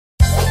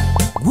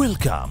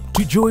Welcome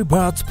to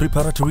Joybirds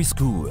Preparatory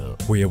School,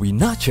 where we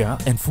nurture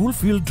and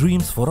fulfill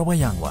dreams for our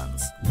young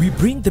ones. We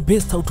bring the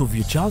best out of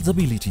your child's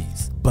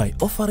abilities by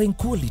offering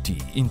quality,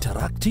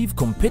 interactive,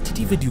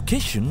 competitive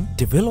education,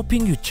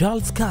 developing your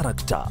child's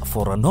character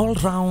for an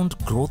all-round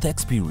growth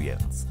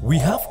experience. We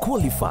have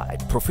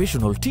qualified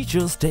professional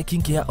teachers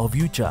taking care of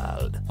your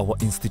child. Our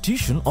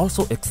institution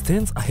also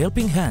extends a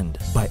helping hand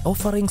by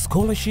offering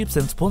scholarships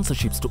and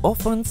sponsorships to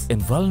orphans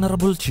and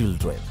vulnerable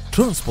children.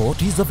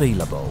 Transport is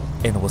available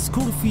and our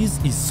school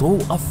fees is so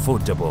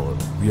affordable.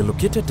 We are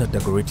located at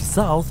Gachui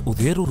South,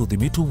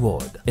 Ruthimitu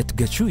Ward, at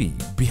Gachui,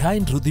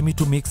 behind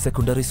Ruthimitu Mixed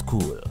Secondary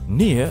School,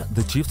 near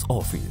the Chief's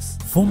office.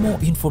 For more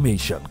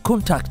information,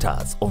 contact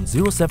us on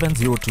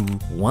 0702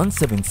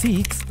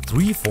 176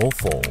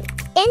 344.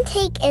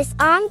 Intake is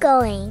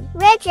ongoing.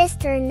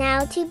 Register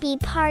now to be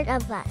part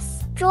of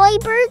us.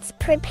 Joybirds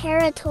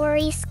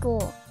Preparatory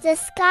School. The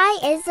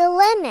sky is the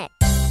limit.